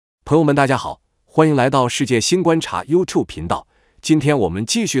朋友们大家好，欢迎来到世界新观察 YouTube 频道。今天我们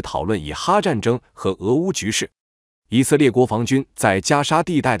继续讨论以哈战争和俄乌局势。以色列国防军在加沙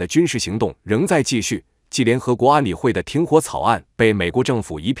地带的军事行动仍在继续。继联合国安理会的停火草案被美国政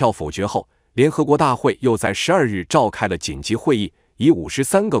府一票否决后，联合国大会又在12日召开了紧急会议，以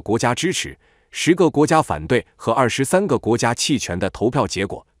53个国家支持、10个国家反对和23个国家弃权的投票结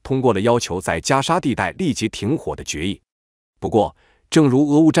果，通过了要求在加沙地带立即停火的决议。不过，正如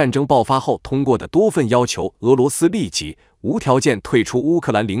俄乌战争爆发后通过的多份要求俄罗斯立即无条件退出乌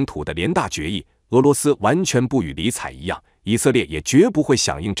克兰领土的联大决议，俄罗斯完全不予理睬一样，以色列也绝不会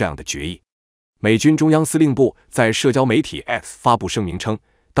响应这样的决议。美军中央司令部在社交媒体 X 发布声明称，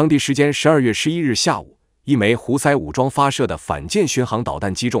当地时间12月11日下午，一枚胡塞武装发射的反舰巡航导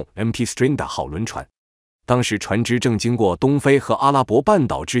弹击中 MT Stranda 号轮船，当时船只正经过东非和阿拉伯半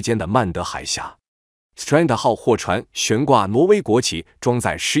岛之间的曼德海峡。Stranda 号货船悬挂挪威国旗，装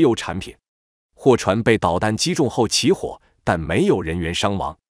载石油产品。货船被导弹击中后起火，但没有人员伤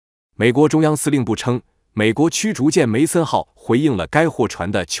亡。美国中央司令部称，美国驱逐舰梅森号回应了该货船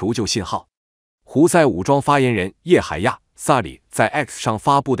的求救信号。胡塞武装发言人叶海亚·萨里在 X 上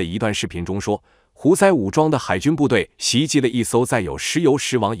发布的一段视频中说，胡塞武装的海军部队袭击了一艘载有石油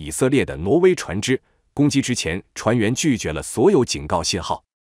驶往以色列的挪威船只，攻击之前，船员拒绝了所有警告信号。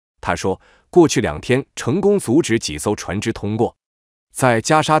他说，过去2天成功阻止几艘船只通过。在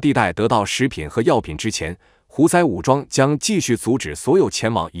加沙地带得到食品和药品之前，胡塞武装将继续阻止所有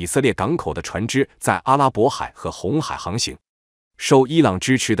前往以色列港口的船只在阿拉伯海和红海航行。受伊朗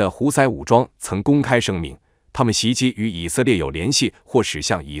支持的胡塞武装曾公开声明，他们袭击与以色列有联系或驶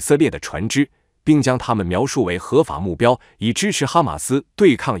向以色列的船只，并将他们描述为合法目标，以支持哈马斯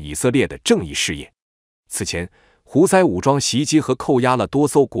对抗以色列的正义事业。此前，胡塞武装袭击和扣押了多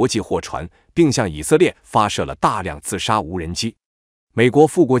艘国际货船，并向以色列发射了大量自杀无人机。美国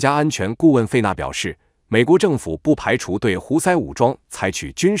副国家安全顾问费纳表示，美国政府不排除对胡塞武装采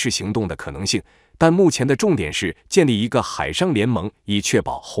取军事行动的可能性，但目前的重点是建立一个海上联盟，以确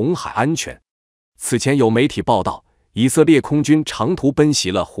保红海安全。此前有媒体报道，以色列空军长途奔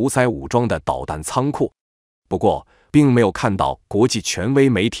袭了胡塞武装的导弹仓库。不过，并没有看到国际权威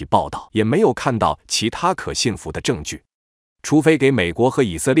媒体报道，也没有看到其他可信服的证据。除非给美国和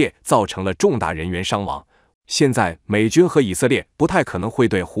以色列造成了重大人员伤亡，现在美军和以色列不太可能会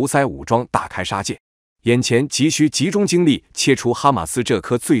对胡塞武装大开杀戒。眼前急需集中精力切除哈马斯这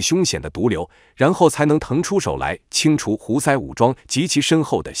颗最凶险的毒瘤，然后才能腾出手来清除胡塞武装及其身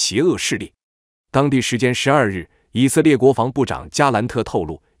后的邪恶势力。当地时间12日，以色列国防部长加兰特透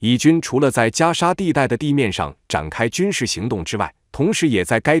露，以军除了在加沙地带的地面上展开军事行动之外，同时也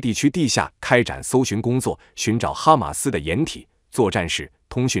在该地区地下开展搜寻工作，寻找哈马斯的掩体、作战室、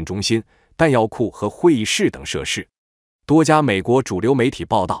通讯中心、弹药库和会议室等设施。多家美国主流媒体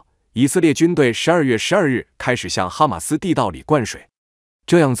报道，以色列军队12月12日开始向哈马斯地道里灌水，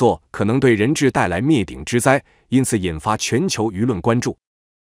这样做可能对人质带来灭顶之灾，因此引发全球舆论关注。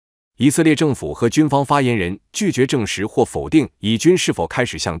以色列政府和军方发言人拒绝证实或否定以军是否开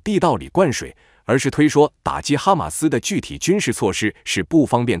始向地道里灌水，而是推说打击哈马斯的具体军事措施是不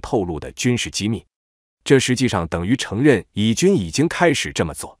方便透露的军事机密。这实际上等于承认以军已经开始这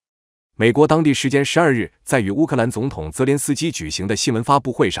么做。美国当地时间12日，在与乌克兰总统泽连斯基举行的新闻发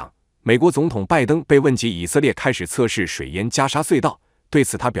布会上，美国总统拜登被问及以色列开始测试水淹加沙隧道，对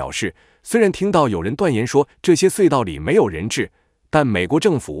此他表示，虽然听到有人断言说这些隧道里没有人质，但美国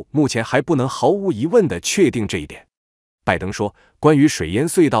政府目前还不能毫无疑问地确定这一点。拜登说，关于水淹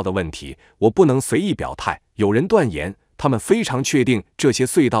隧道的问题，我不能随意表态。有人断言他们非常确定这些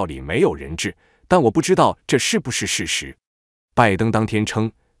隧道里没有人质，但我不知道这是不是事实。拜登当天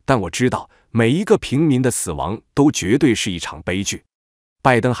称，但我知道每一个平民的死亡都绝对是一场悲剧。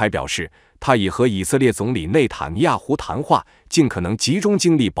拜登还表示，他已和以色列总理内塔尼亚胡谈话，尽可能集中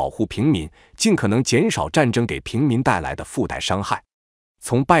精力保护平民，尽可能减少战争给平民带来的附带伤害。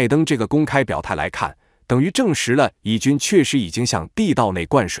从拜登这个公开表态来看，等于证实了以军确实已经向地道内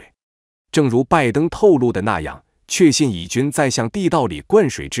灌水。正如拜登透露的那样，确信以军在向地道里灌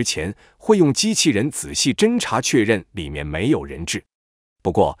水之前，会用机器人仔细侦查确认里面没有人质。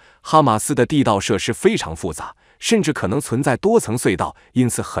不过，哈马斯的地道设施非常复杂，甚至可能存在多层隧道，因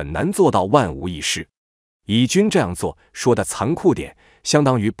此很难做到万无一失。以军这样做，说的残酷点，相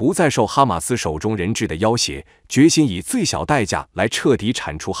当于不再受哈马斯手中人质的要挟，决心以最小代价来彻底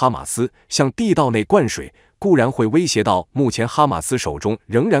铲除哈马斯。向地道内灌水固然会威胁到目前哈马斯手中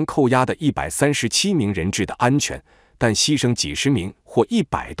仍然扣押的137名人质的安全，但牺牲几十名或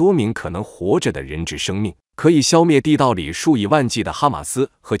100多名可能活着的人质生命，可以消灭地道里数以万计的哈马斯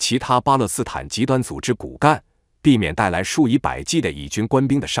和其他巴勒斯坦极端组织骨干，避免带来数以百计的以军官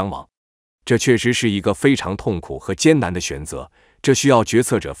兵的伤亡。这确实是一个非常痛苦和艰难的选择，这需要决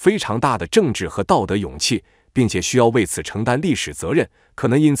策者非常大的政治和道德勇气，并且需要为此承担历史责任，可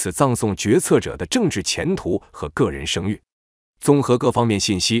能因此葬送决策者的政治前途和个人声誉。综合各方面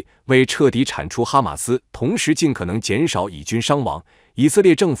信息，为彻底铲除哈马斯，同时尽可能减少以军伤亡，以色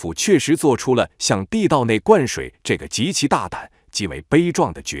列政府确实做出了向地道内灌水这个极其大胆、极为悲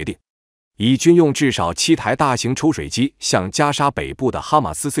壮的决定。以军用至少7台大型抽水机向加沙北部的哈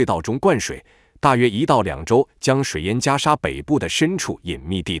马斯隧道中灌水，大约1到2周将水淹加沙北部的深处隐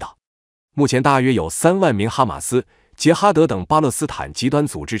秘地道。目前大约有3万名哈马斯、杰哈德等巴勒斯坦极端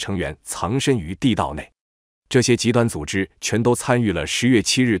组织成员藏身于地道内。这些极端组织全都参与了10月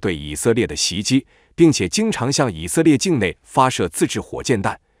7日对以色列的袭击，并且经常向以色列境内发射自制火箭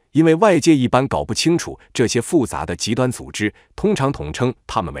弹。因为外界一般搞不清楚这些复杂的极端组织，通常统称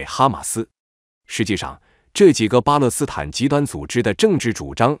他们为哈马斯。实际上，这几个巴勒斯坦极端组织的政治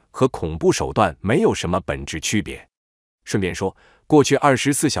主张和恐怖手段没有什么本质区别。顺便说，过去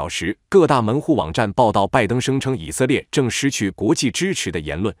24小时，各大门户网站报道拜登声称以色列正失去国际支持的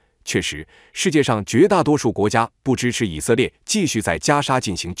言论。确实，世界上绝大多数国家不支持以色列继续在加沙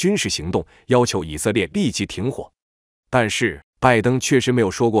进行军事行动，要求以色列立即停火。但是，拜登确实没有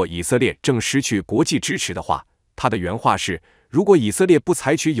说过以色列正失去国际支持的话。他的原话是：如果以色列不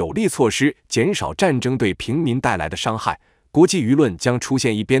采取有力措施减少战争对平民带来的伤害，国际舆论将出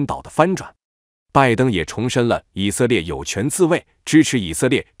现一边倒的翻转。拜登也重申了以色列有权自卫，支持以色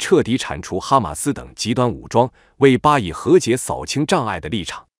列彻底铲除哈马斯等极端武装，为巴以和解扫清障碍的立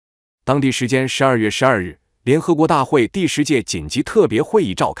场。当地时间12月12日，联合国大会第10届紧急特别会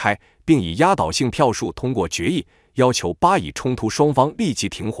议召开，并以压倒性票数通过决议，要求巴以冲突双方立即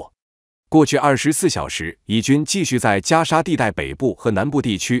停火。过去24小时，以军继续在加沙地带北部和南部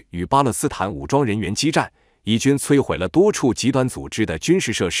地区与巴勒斯坦武装人员激战。以军摧毁了多处极端组织的军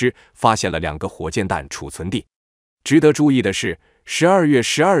事设施，发现了2个火箭弹储存地。值得注意的是，12月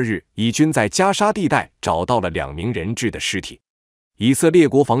12日，以军在加沙地带找到了2名人质的尸体。以色列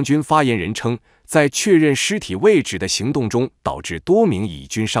国防军发言人称，在确认尸体位置的行动中导致多名以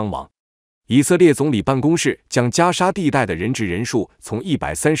军伤亡。以色列总理办公室将加沙地带的人质人数从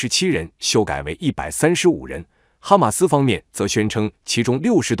137人修改为135人，哈马斯方面则宣称其中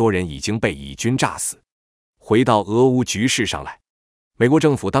60多人已经被以军炸死。回到俄乌局势上来，美国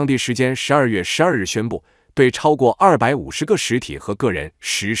政府当地时间12月12日宣布，对超过250个实体和个人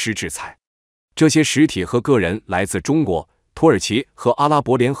实施制裁。这些实体和个人来自中国、土耳其和阿拉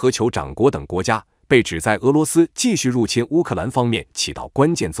伯联合酋长国等国家，被指在俄罗斯继续入侵乌克兰方面起到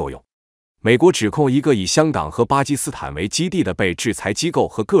关键作用。美国指控一个以香港和巴基斯坦为基地的被制裁机构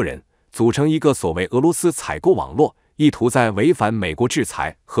和个人，组成一个所谓俄罗斯采购网络，意图在违反美国制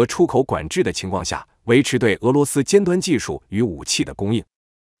裁和出口管制的情况下，维持对俄罗斯尖端技术与武器的供应。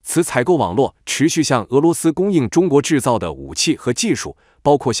此采购网络持续向俄罗斯供应中国制造的武器和技术，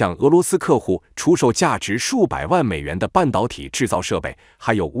包括向俄罗斯客户出售价值数百万美元的半导体制造设备，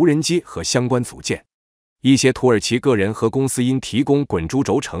还有无人机和相关组件。一些土耳其个人和公司因提供滚珠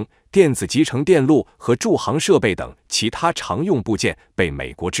轴承、电子集成电路和驻航设备等其他常用部件被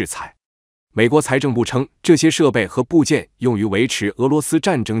美国制裁。美国财政部称，这些设备和部件用于维持俄罗斯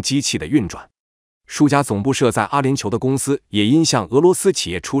战争机器的运转。数家总部设在阿联酋的公司也因向俄罗斯企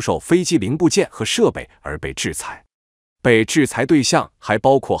业出售飞机零部件和设备而被制裁。被制裁对象还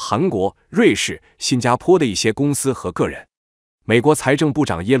包括韩国、瑞士、新加坡的一些公司和个人。美国财政部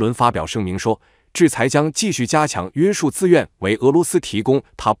长耶伦发表声明说，制裁将继续加强约束自愿为俄罗斯提供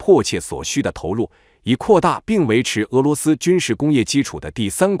他迫切所需的投入，以扩大并维持俄罗斯军事工业基础的第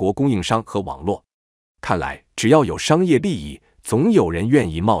三国供应商和网络。看来，只要有商业利益，总有人愿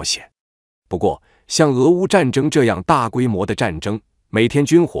意冒险。不过，像俄乌战争这样大规模的战争，每天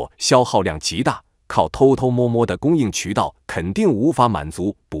军火消耗量极大，靠偷偷摸摸的供应渠道肯定无法满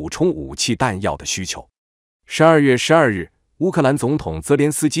足补充武器弹药的需求。12月12日，乌克兰总统泽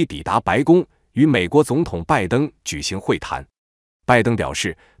连斯基抵达白宫，与美国总统拜登举行会谈。拜登表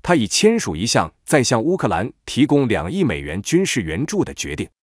示，他已签署一项再向乌克兰提供2亿美元军事援助的决定。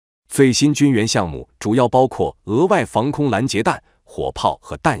最新军援项目主要包括额外防空拦截弹、火炮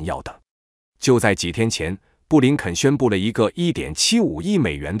和弹药等。就在几天前，布林肯宣布了一个1.75亿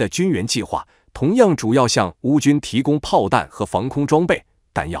美元的军援计划，同样主要向乌军提供炮弹和防空装备、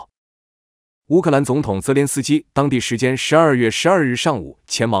弹药。乌克兰总统泽连斯基当地时间12月12日上午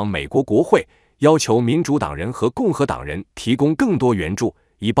前往美国国会，要求民主党人和共和党人提供更多援助，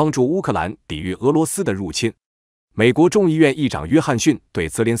以帮助乌克兰抵御俄罗斯的入侵。美国众议院议长约翰逊对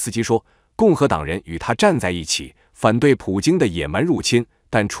泽连斯基说，共和党人与他站在一起，反对普京的野蛮入侵，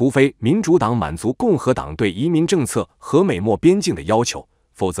但除非民主党满足共和党对移民政策和美墨边境的要求，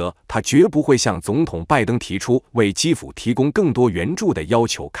否则他绝不会向总统拜登提出为基辅提供更多援助的要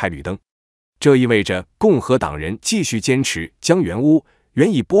求开绿灯。这意味着共和党人继续坚持将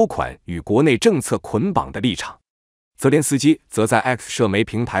原以拨款与国内政策捆绑的立场。泽连斯基则在 X 社媒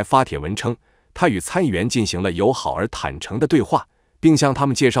平台发帖文称，他与参议员进行了友好而坦诚的对话，并向他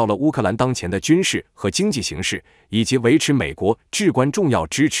们介绍了乌克兰当前的军事和经济形势，以及维持美国至关重要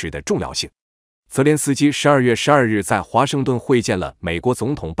支持的重要性。泽连斯基12月12日在华盛顿会见了美国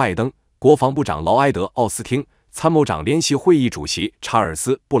总统拜登、国防部长劳埃德·奥斯汀、参谋长联席会议主席查尔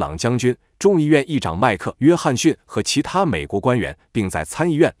斯·布朗将军、众议院议长麦克·约翰逊和其他美国官员，并在参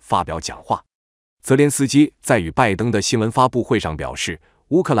议院发表讲话。泽连斯基在与拜登的新闻发布会上表示，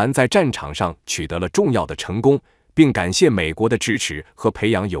乌克兰在战场上取得了重要的成功，并感谢美国的支持和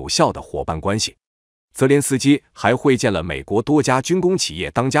培养有效的伙伴关系。泽连斯基还会见了美国多家军工企业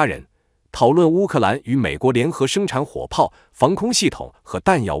当家人，讨论乌克兰与美国联合生产火炮、防空系统和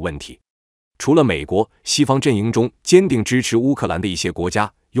弹药问题。除了美国，西方阵营中坚定支持乌克兰的一些国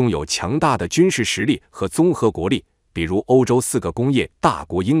家拥有强大的军事实力和综合国力，比如欧洲4个工业大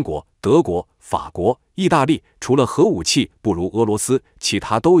国英国、德国、法国、意大利，除了核武器不如俄罗斯，其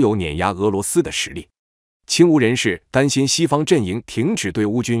他都有碾压俄罗斯的实力。亲乌人士担心西方阵营停止对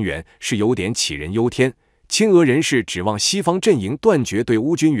乌军援是有点杞人忧天，亲俄人士指望西方阵营断绝对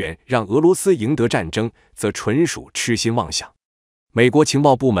乌军援，让俄罗斯赢得战争，则纯属痴心妄想。美国情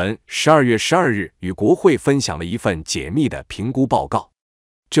报部门12月12日与国会分享了一份解密的评估报告。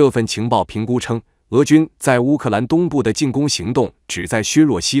这份情报评估称，俄军在乌克兰东部的进攻行动旨在削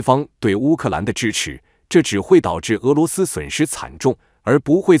弱西方对乌克兰的支持，这只会导致俄罗斯损失惨重，而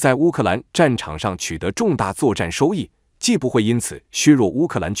不会在乌克兰战场上取得重大作战收益，既不会因此削弱乌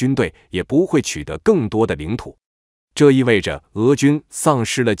克兰军队，也不会取得更多的领土。这意味着俄军丧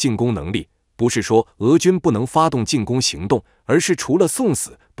失了进攻能力，不是说俄军不能发动进攻行动，而是除了送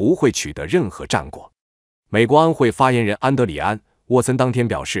死，不会取得任何战果。美国安会发言人安德里安·沃森当天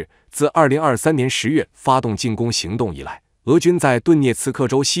表示，自2023年10月发动进攻行动以来，俄军在顿涅茨克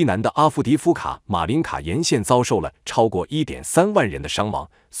州西南的阿夫迪夫卡、马林卡沿线遭受了超过 1.3 万人的伤亡，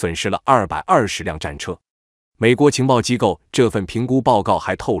损失了220辆战车。美国情报机构这份评估报告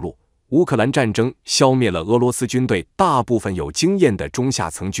还透露，乌克兰战争消灭了俄罗斯军队大部分有经验的中下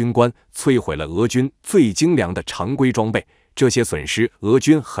层军官，摧毁了俄军最精良的常规装备，这些损失俄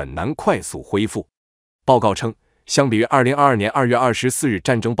军很难快速恢复。报告称，相比于2022年2月24日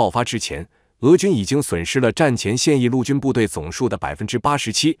战争爆发之前，俄军已经损失了战前现役陆军部队总数的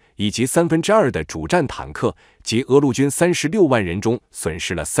 87%， 以及2/3的主战坦克，即俄陆军36万人中损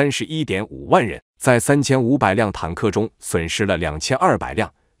失了 31.5 万人，在3500辆坦克中损失了2200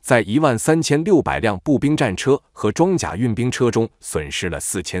辆，在13600辆步兵战车和装甲运兵车中损失了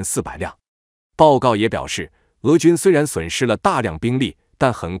4400辆。报告也表示，俄军虽然损失了大量兵力，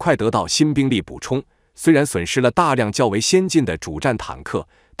但很快得到新兵力补充。虽然损失了大量较为先进的主战坦克，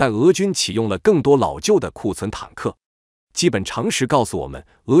但俄军启用了更多老旧的库存坦克。基本常识告诉我们，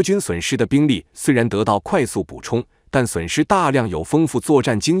俄军损失的兵力虽然得到快速补充，但损失大量有丰富作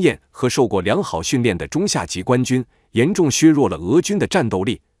战经验和受过良好训练的中下级官军，严重削弱了俄军的战斗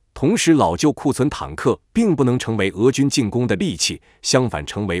力。同时，老旧库存坦克并不能成为俄军进攻的利器，相反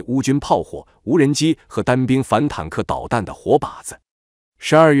成为乌军炮火、无人机和单兵反坦克导弹的活靶子。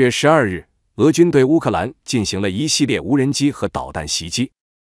12月12日，俄军对乌克兰进行了一系列无人机和导弹袭击。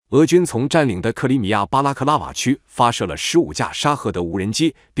俄军从占领的克里米亚巴拉克拉瓦区发射了15架沙赫德无人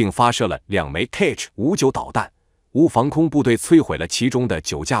机，并发射了2枚 Kh-59导弹。乌防空部队摧毁了其中的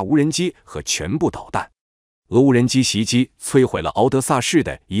9架无人机和全部导弹。俄无人机袭击摧毁了敖德萨市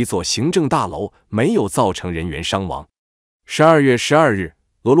的一座行政大楼，没有造成人员伤亡。12月12日，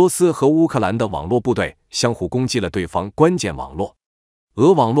俄罗斯和乌克兰的网络部队相互攻击了对方关键网络。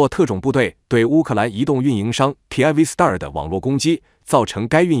俄网络特种部队对乌克兰移动运营商 Kyivstar 的网络攻击，造成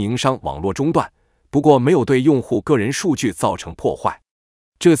该运营商网络中断，不过没有对用户个人数据造成破坏。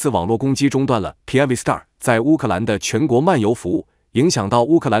这次网络攻击中断了 Kyivstar 在乌克兰的全国漫游服务，影响到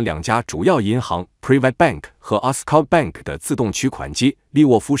乌克兰2家主要银行 Privatbank 和 Askov-Bank 的自动取款机，利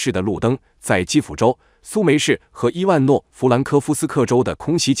沃夫市的路灯，在基辅州、苏梅市和伊万诺弗兰科夫斯克州的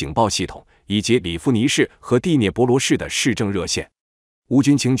空袭警报系统，以及里夫尼市和蒂涅博罗市的市政热线。乌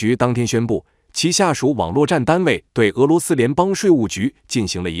军情局当天宣布，其下属网络战单位对俄罗斯联邦税务局进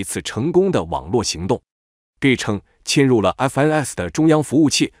行了一次成功的网络行动。据称，侵入了 FNS 的中央服务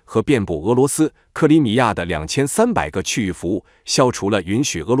器和遍布俄罗斯、克里米亚的2300个区域服务，消除了允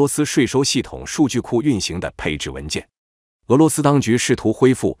许俄罗斯税收系统数据库运行的配置文件。俄罗斯当局试图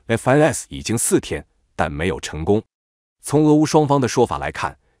恢复 FNS 已经4天，但没有成功。从俄乌双方的说法来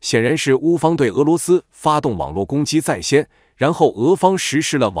看，显然是乌方对俄罗斯发动网络攻击在先，然后俄方实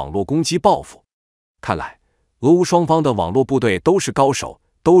施了网络攻击报复。看来，俄乌双方的网络部队都是高手，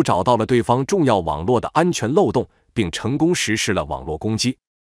都找到了对方重要网络的安全漏洞，并成功实施了网络攻击。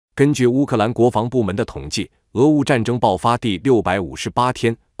根据乌克兰国防部门的统计，俄乌战争爆发第658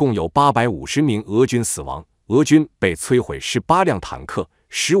天，共有850名俄军死亡，俄军被摧毁18辆坦克、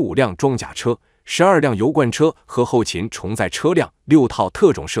15辆装甲车、12辆油罐车和后勤重载车辆、6套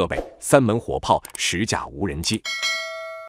特种设备、3门火炮、10架无人机。